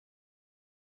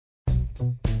This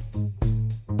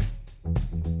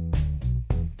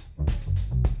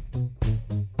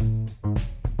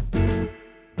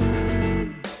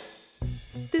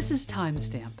is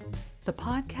Timestamp, the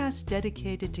podcast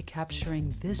dedicated to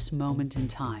capturing this moment in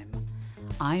time.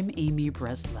 I'm Amy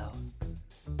Breslow.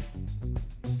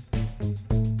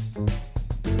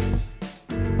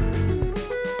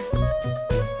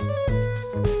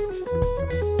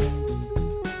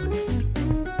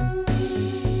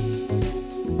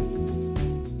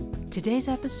 Today's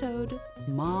episode,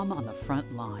 Mom on the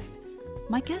Front Line.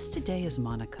 My guest today is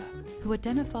Monica, who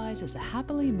identifies as a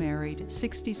happily married,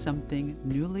 60-something,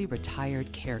 newly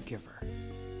retired caregiver.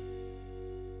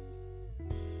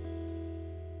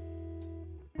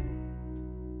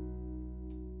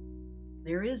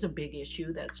 There is a big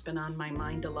issue that's been on my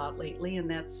mind a lot lately, and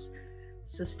that's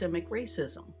systemic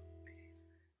racism.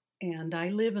 And I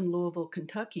live in Louisville,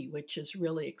 Kentucky, which is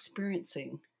really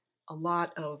experiencing a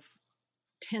lot of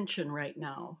tension right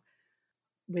now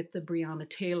with the Breonna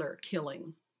Taylor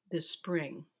killing this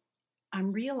spring.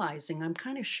 I'm realizing, I'm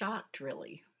kind of shocked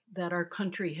really, that our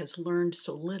country has learned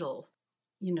so little,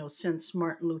 since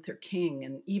Martin Luther King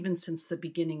and even since the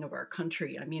beginning of our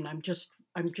country. I mean, I'm just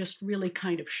really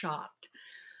kind of shocked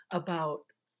about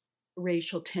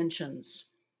racial tensions.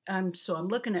 So I'm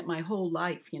looking at my whole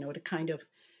life, to kind of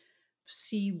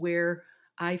see where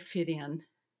I fit in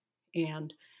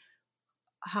and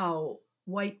how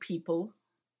white people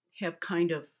have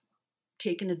kind of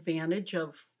taken advantage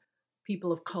of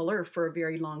people of color for a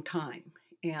very long time.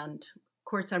 And of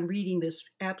course, I'm reading this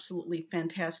absolutely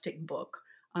fantastic book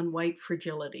on white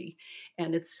fragility,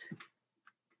 and it's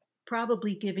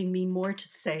probably giving me more to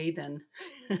say than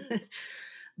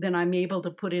than I'm able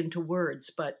to put into words.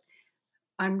 But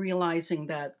I'm realizing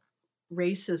that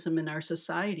racism in our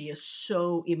society is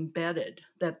so embedded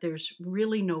that there's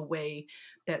really no way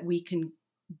that we can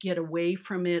get away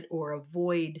from it or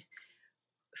avoid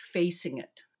facing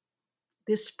it.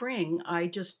 This spring, I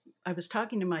was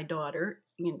talking to my daughter,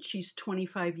 and she's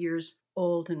 25 years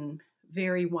old and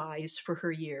very wise for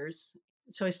her years.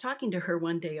 So I was talking to her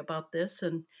one day about this,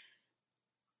 and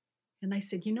I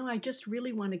said, I just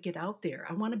really want to get out there.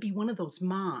 I want to be one of those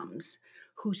moms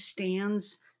who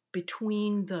stands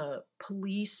between the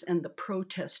police and the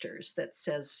protesters that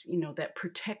says, that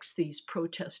protects these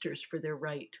protesters for their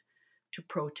right to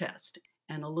protest.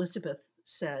 And Elizabeth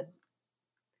said,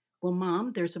 well,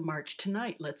 Mom, there's a march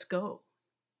tonight. Let's go.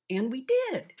 And we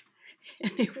did.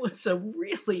 And it was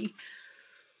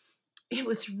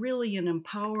really an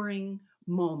empowering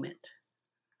moment.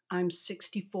 I'm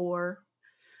 64.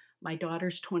 My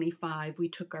daughter's 25. We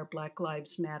took our Black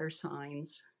Lives Matter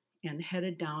signs and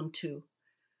headed down to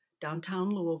downtown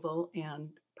Louisville and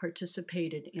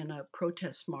participated in a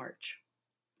protest march.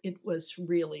 It was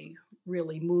really,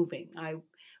 really moving. I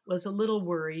was a little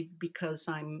worried because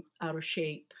I'm out of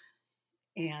shape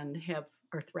and have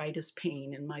arthritis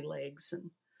pain in my legs. And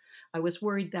I was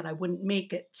worried that I wouldn't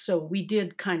make it. So we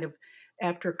did kind of,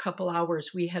 after a couple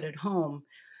hours, we headed home.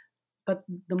 But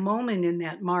the moment in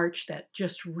that march that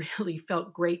just really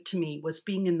felt great to me was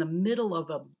being in the middle of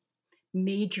a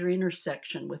major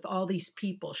intersection with all these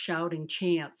people shouting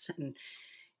chants, and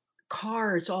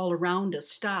cars all around us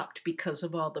stopped because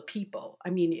of all the people. I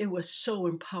mean, it was so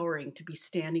empowering to be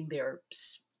standing there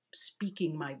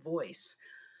speaking my voice.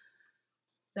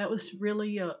 That was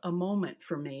really a moment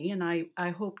for me, and I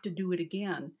hope to do it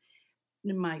again.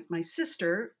 And my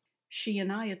sister, she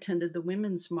and I attended the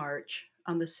Women's March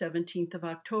on the 17th of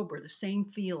October, the same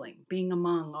feeling, being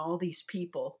among all these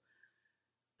people,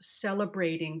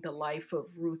 celebrating the life of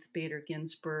Ruth Bader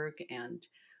Ginsburg and,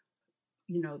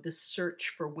 this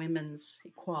search for women's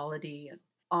equality and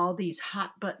all these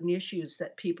hot button issues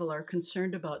that people are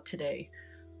concerned about today.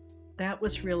 That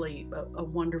was really a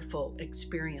wonderful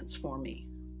experience for me.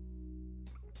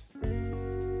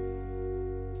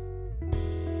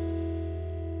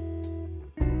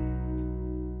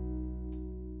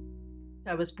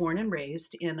 I was born and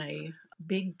raised in a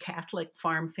big Catholic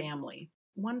farm family.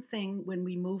 One thing, when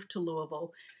we moved to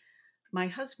Louisville, my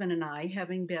husband and I,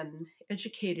 having been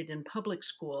educated in public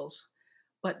schools,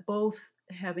 but both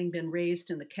having been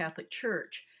raised in the Catholic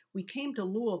Church, we came to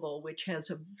Louisville, which has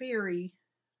a very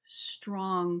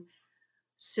strong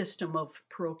system of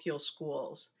parochial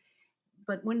schools.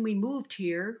 But when we moved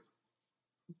here,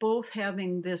 both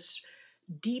having this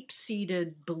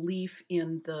deep-seated belief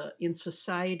in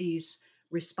society's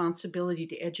responsibility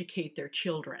to educate their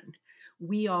children,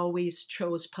 we always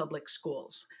chose public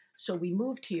schools. So we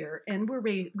moved here, and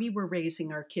we were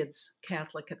raising our kids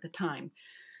Catholic at the time.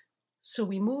 So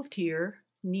we moved here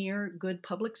near good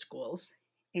public schools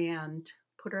and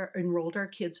enrolled our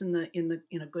kids in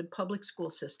a good public school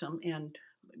system, and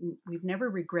we've never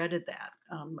regretted that.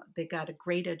 They got a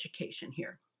great education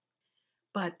here.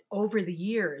 But over the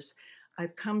years,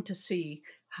 I've come to see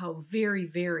how very,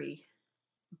 very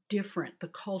different the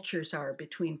cultures are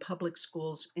between public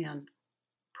schools and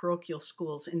parochial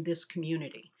schools in this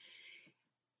community.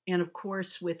 And of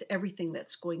course, with everything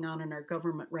that's going on in our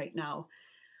government right now,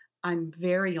 I'm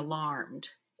very alarmed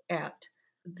at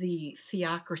the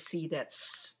theocracy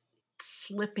that's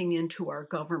slipping into our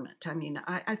government. I mean,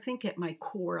 I think at my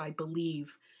core, I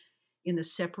believe in the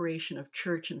separation of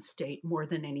church and state more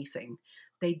than anything.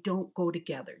 They don't go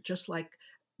together, just like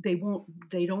they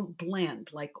don't blend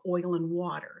like oil and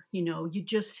water.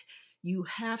 You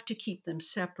have to keep them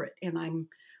separate. And I'm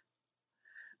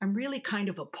really kind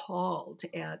of appalled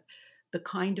at the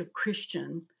kind of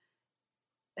Christian,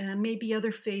 and maybe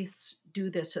other faiths do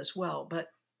this as well, but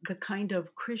the kind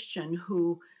of Christian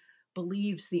who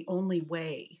believes the only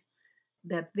way,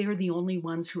 that they're the only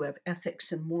ones who have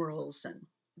ethics and morals, and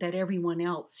that everyone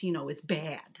else, is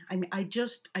bad. I mean,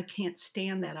 I can't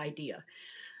stand that idea.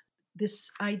 This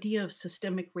idea of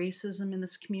systemic racism in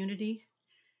this community,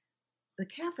 the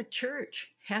Catholic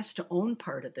Church has to own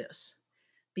part of this,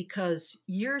 because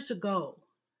years ago,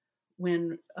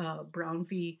 when Brown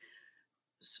v.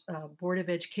 Board of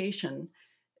Education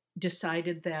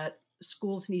decided that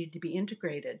schools needed to be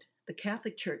integrated, the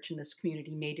Catholic Church in this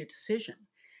community made a decision.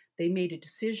 They made a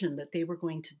decision that they were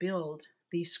going to build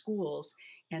these schools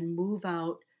and move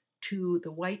out to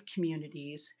the white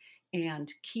communities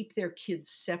and keep their kids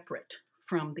separate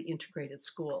from the integrated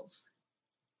schools.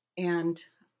 And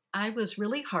I was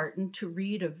really heartened to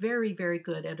read a very, very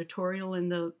good editorial in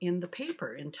the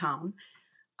paper in town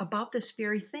about this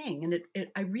very thing. And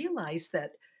I realized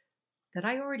that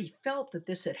I already felt that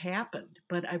this had happened,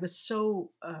 but I was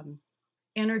so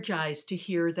energized to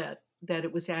hear that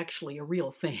it was actually a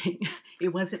real thing.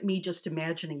 It wasn't me just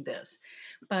imagining this.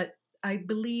 But I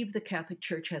believe the Catholic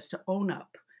Church has to own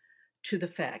up to the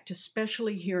fact,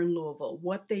 especially here in Louisville,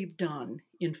 what they've done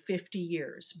in 50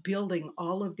 years, building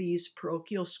all of these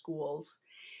parochial schools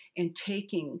and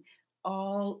taking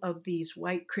all of these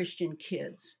white Christian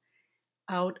kids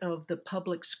out of the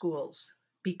public schools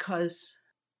because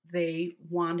they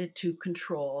wanted to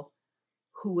control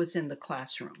who was in the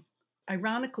classroom.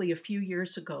 Ironically, a few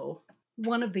years ago,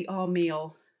 one of the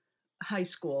all-male high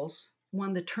schools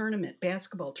won the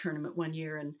basketball tournament one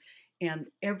year, and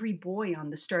every boy on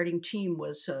the starting team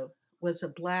was a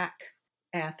black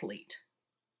athlete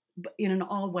in an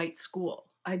all-white school.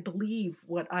 I believe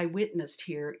what I witnessed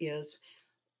here is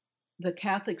the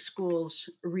Catholic schools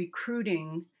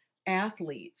recruiting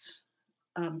athletes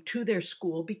to their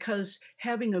school, because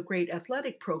having a great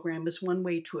athletic program is one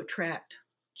way to attract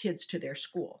kids to their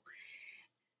school,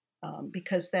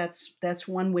 because that's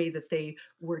one way that they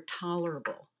were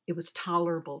tolerable. It was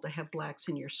tolerable to have blacks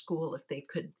in your school if they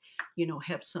could,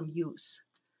 have some use.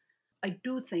 I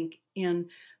do think in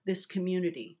this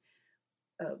community,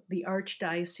 the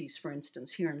Archdiocese, for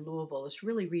instance, here in Louisville, is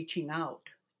really reaching out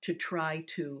to try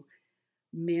to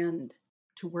mend,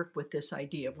 to work with this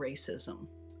idea of racism.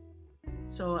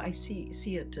 So I see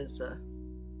it as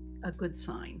a good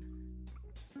sign.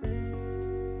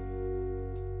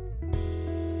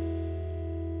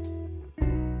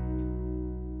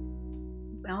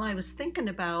 Well, I was thinking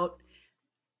about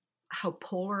how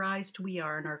polarized we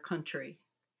are in our country.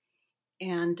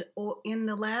 And in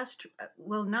the last,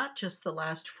 well, not just the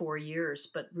last 4 years,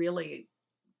 but really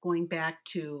going back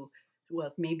to,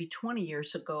 well, maybe 20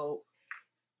 years ago,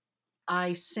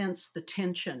 I sensed the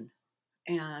tension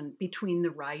and between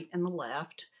the right and the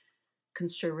left,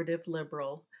 conservative,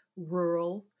 liberal,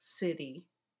 rural, city,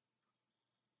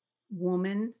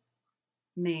 woman,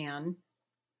 man,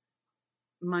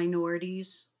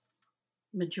 minorities,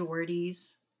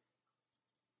 majorities,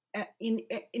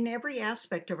 in every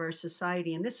aspect of our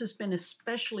society. And this has been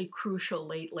especially crucial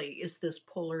lately, is this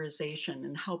polarization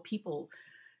and how people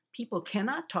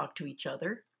cannot talk to each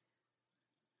other.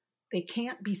 They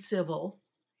can't be civil.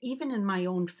 Even in my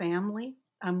own family,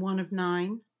 I'm one of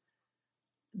 9.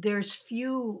 There's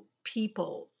few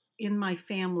people in my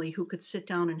family who could sit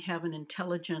down and have an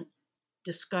intelligent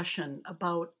discussion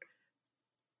about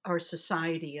our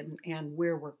society and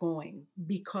where we're going,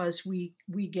 because we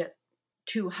get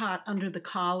too hot under the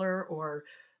collar or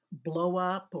blow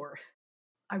up. Or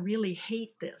I really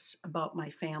hate this about my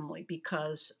family,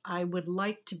 because I would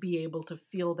like to be able to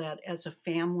feel that as a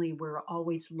family we're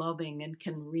always loving and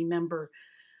can remember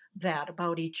that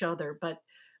about each other. But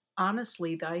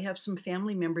honestly, I have some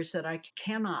family members that I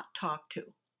cannot talk to,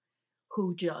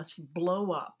 who just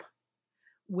blow up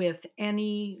with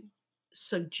any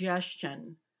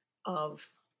suggestion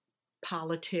of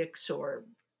politics or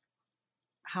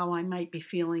how I might be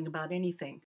feeling about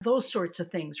anything. Those sorts of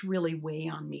things really weigh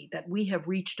on me, that we have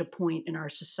reached a point in our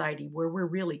society where we're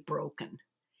really broken.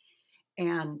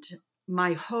 And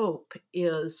my hope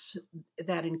is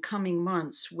that in coming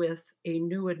months, with a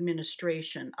new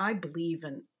administration, I believe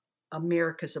in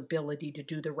America's ability to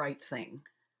do the right thing.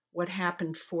 What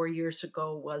happened 4 years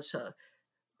ago was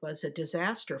a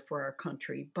disaster for our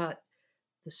country, but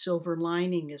the silver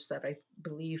lining is that I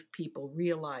believe people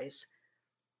realize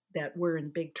that we're in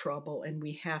big trouble and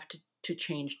we have to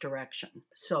change direction.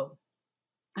 So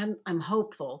I'm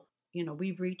hopeful. You know,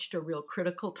 we've reached a real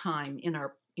critical time in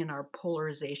our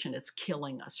polarization. It's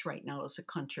killing us right now as a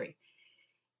country.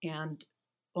 And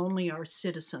only our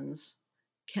citizens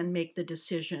can make the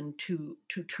decision to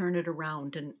turn it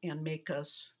around and make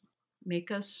us,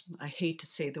 I hate to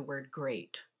say the word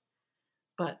great,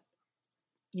 but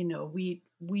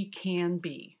we can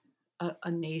be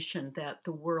a nation that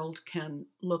the world can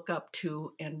look up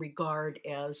to and regard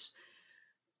as.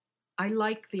 I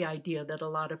like the idea that a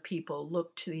lot of people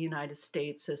look to the United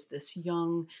States as this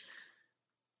young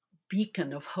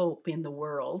beacon of hope in the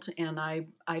world, and I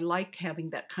like having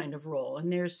that kind of role.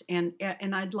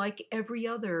 And I'd like every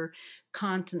other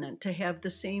continent to have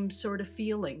the same sort of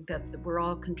feeling that we're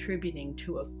all contributing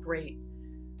to a great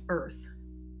earth.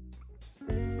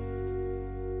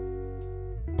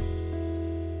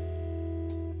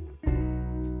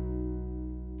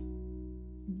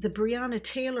 The Breonna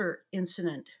Taylor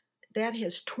incident, that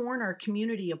has torn our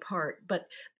community apart, but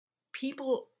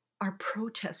people are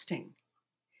protesting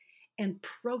and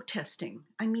protesting.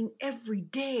 I mean, every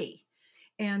day.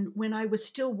 And when I was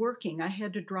still working, I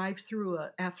had to drive through an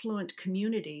affluent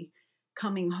community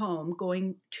coming home,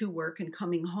 going to work and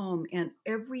coming home. And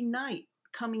every night,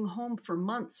 coming home for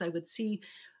months, I would see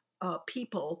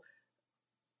people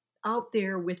out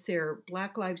there with their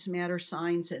Black Lives Matter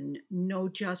signs and no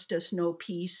justice, no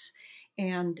peace.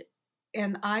 And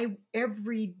I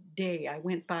every day I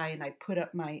went by and I put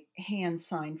up my hand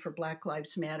sign for Black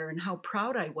Lives Matter, and how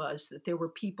proud I was that there were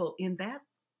people in that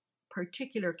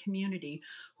particular community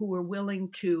who were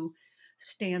willing to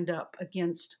stand up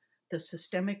against the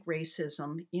systemic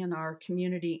racism in our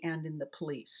community and in the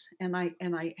police. And I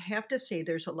have to say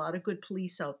there's a lot of good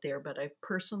police out there, but I've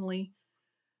personally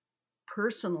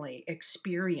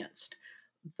experienced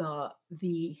the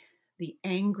the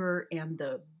anger and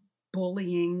the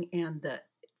bullying and the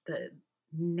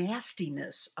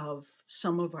nastiness of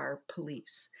some of our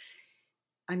police.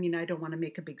 I mean, I don't want to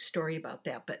make a big story about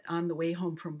that, but on the way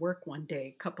home from work one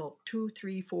day, a couple, 2,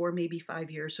 3, 4, maybe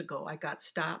 5 years ago, I got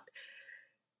stopped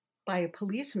by a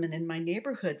policeman in my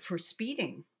neighborhood for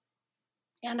speeding.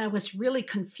 And I was really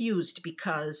confused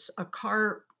because a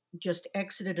car just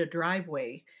exited a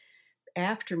driveway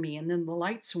after me and then the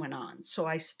lights went on. So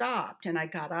I stopped and I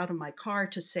got out of my car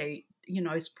to say,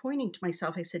 I was pointing to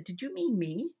myself. I said, "Did you mean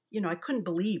me?" I couldn't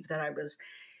believe that I was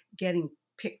getting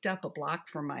picked up a block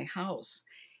from my house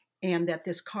and that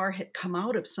this car had come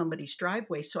out of somebody's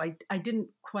driveway. So I didn't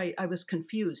quite, I was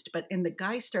confused. And the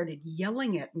guy started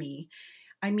yelling at me.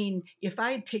 I mean, if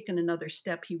I had taken another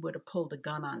step, he would have pulled a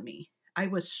gun on me. I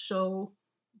was so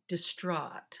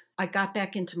distraught. I got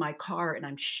back into my car and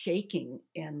I'm shaking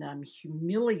and I'm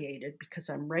humiliated because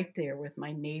I'm right there with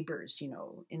my neighbors,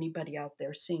 anybody out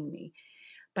there seeing me.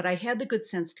 But I had the good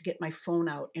sense to get my phone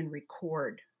out and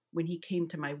record when he came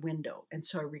to my window. And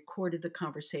so I recorded the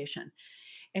conversation.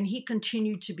 And he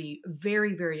continued to be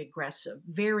very, very aggressive,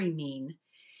 very mean.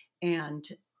 And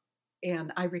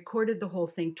I recorded the whole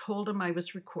thing, told him I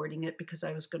was recording it because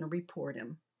I was going to report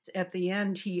him. At the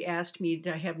end, he asked me,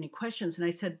 did I have any questions? And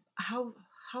I said, how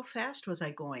fast was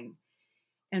I going?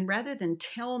 And rather than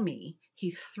tell me,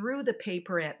 he threw the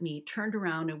paper at me, turned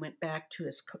around and went back to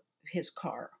his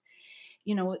car.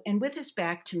 And with his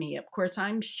back to me, of course,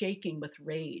 I'm shaking with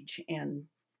rage and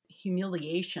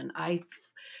humiliation. I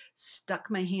stuck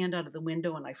my hand out of the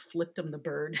window and I flicked him the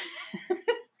bird.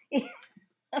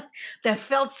 That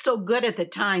felt so good at the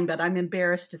time, but I'm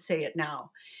embarrassed to say it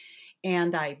now.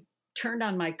 And I turned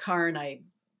on my car and I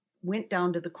went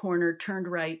down to the corner, turned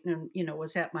right, and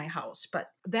was at my house.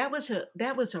 But that was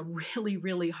a really,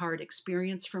 really hard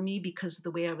experience for me because of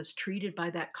the way I was treated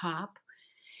by that cop.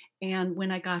 And when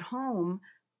I got home,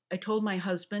 I told my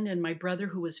husband and my brother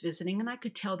who was visiting, and I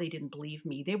could tell they didn't believe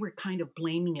me. They were kind of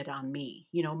blaming it on me.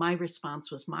 My response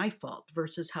was my fault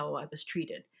versus how I was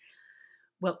treated.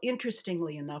 Well,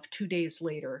 interestingly enough, 2 days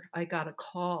later, I got a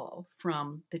call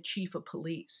from the chief of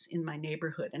police in my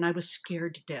neighborhood, and I was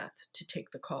scared to death to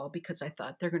take the call because I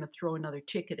thought they're going to throw another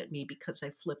ticket at me because I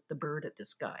flipped the bird at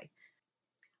this guy.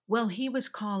 Well, he was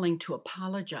calling to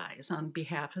apologize on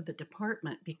behalf of the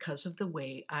department because of the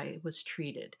way I was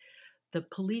treated. The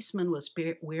policeman was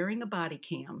wearing a body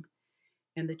cam,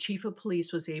 and the chief of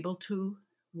police was able to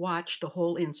watch the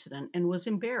whole incident and was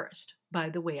embarrassed by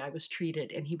the way I was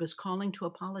treated, and he was calling to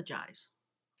apologize.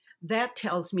 That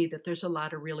tells me that there's a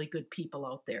lot of really good people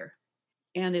out there.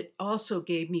 And it also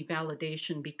gave me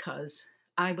validation because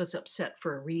I was upset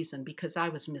for a reason because I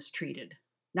was mistreated.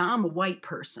 Now I'm a white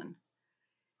person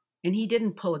and he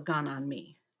didn't pull a gun on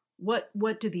me. What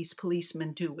do these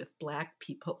policemen do with black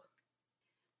people?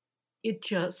 It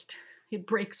just it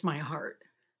breaks my heart.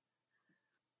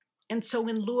 And so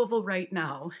in Louisville right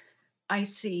now, I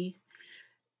see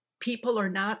people are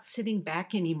not sitting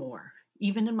back anymore.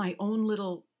 Even in my own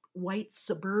little white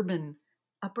suburban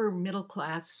upper middle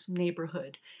class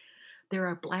neighborhood, there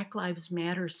are Black Lives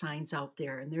Matter signs out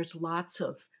there, and there's lots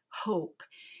of hope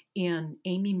in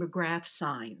Amy McGrath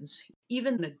signs.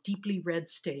 Even in a deeply red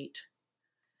state,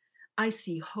 I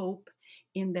see hope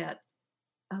in that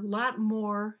a lot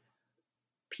more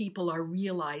people are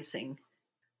realizing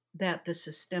that the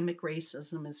systemic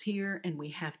racism is here and we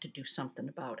have to do something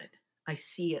about it. I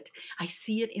see it. I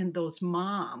see it in those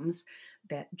moms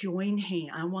that join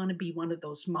hands. I want to be one of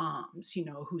those moms,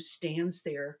 who stands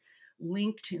there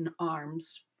linked in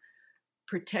arms,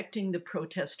 protecting the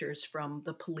protesters from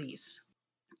the police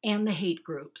and the hate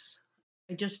groups.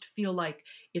 I just feel like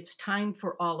it's time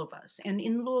for all of us. And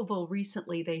in Louisville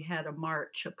recently, they had a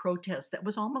march, a protest that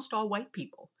was almost all white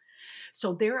people.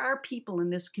 So there are people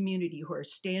in this community who are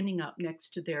standing up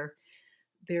next to their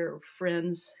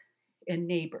friends and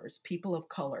neighbors, people of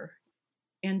color,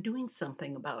 and doing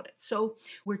something about it. So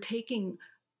we're taking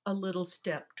a little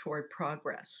step toward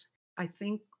progress. I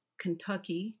think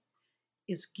Kentucky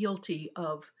is guilty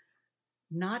of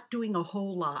not doing a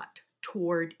whole lot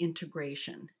toward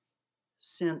integration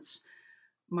since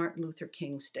Martin Luther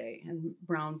King's day and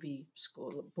Brown v.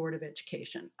 School Board of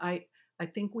Education. I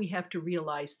think we have to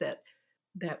realize that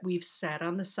we've sat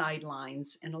on the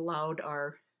sidelines and allowed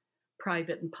our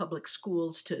private and public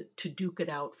schools to duke it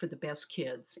out for the best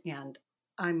kids. And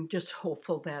I'm just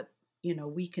hopeful that,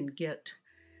 we can get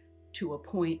to a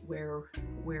point where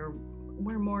we're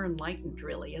more enlightened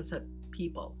really as a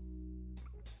people.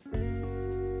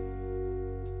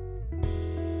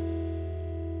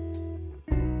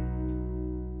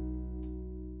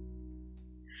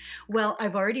 Well,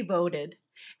 I've already voted,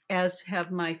 as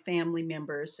have my family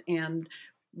members, and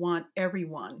want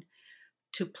everyone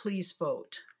to please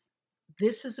vote.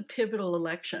 This is a pivotal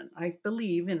election. I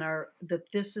believe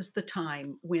that this is the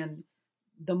time when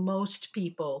the most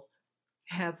people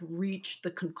have reached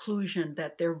the conclusion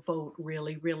that their vote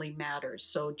really, really matters.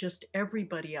 So just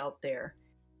everybody out there,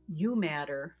 you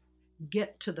matter,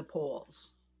 get to the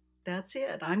polls. That's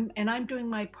it. I'm doing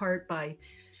my part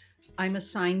I'm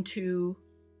assigned to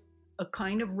a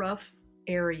kind of rough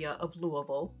area of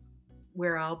Louisville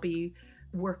where I'll be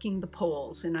working the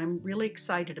polls, and I'm really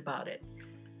excited about it.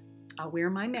 I'll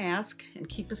wear my mask and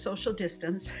keep a social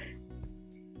distance,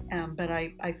 but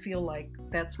I feel like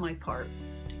that's my part,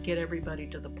 to get everybody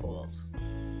to the polls.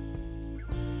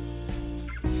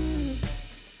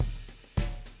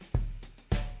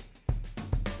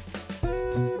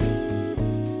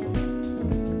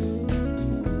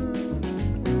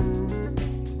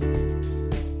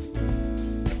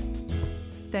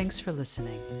 Thanks for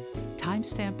listening.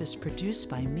 Timestamp is produced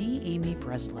by me, Amy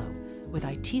Breslow, with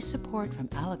IT support from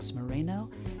Alex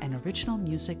Moreno and original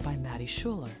music by Maddie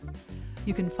Schuler.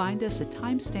 You can find us at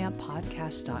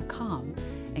timestamppodcast.com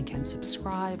and can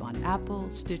subscribe on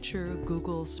Apple, Stitcher,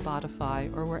 Google,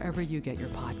 Spotify, or wherever you get your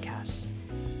podcasts.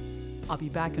 I'll be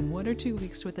back in 1 or 2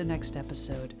 weeks with the next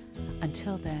episode.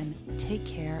 Until then, take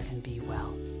care and be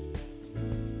well.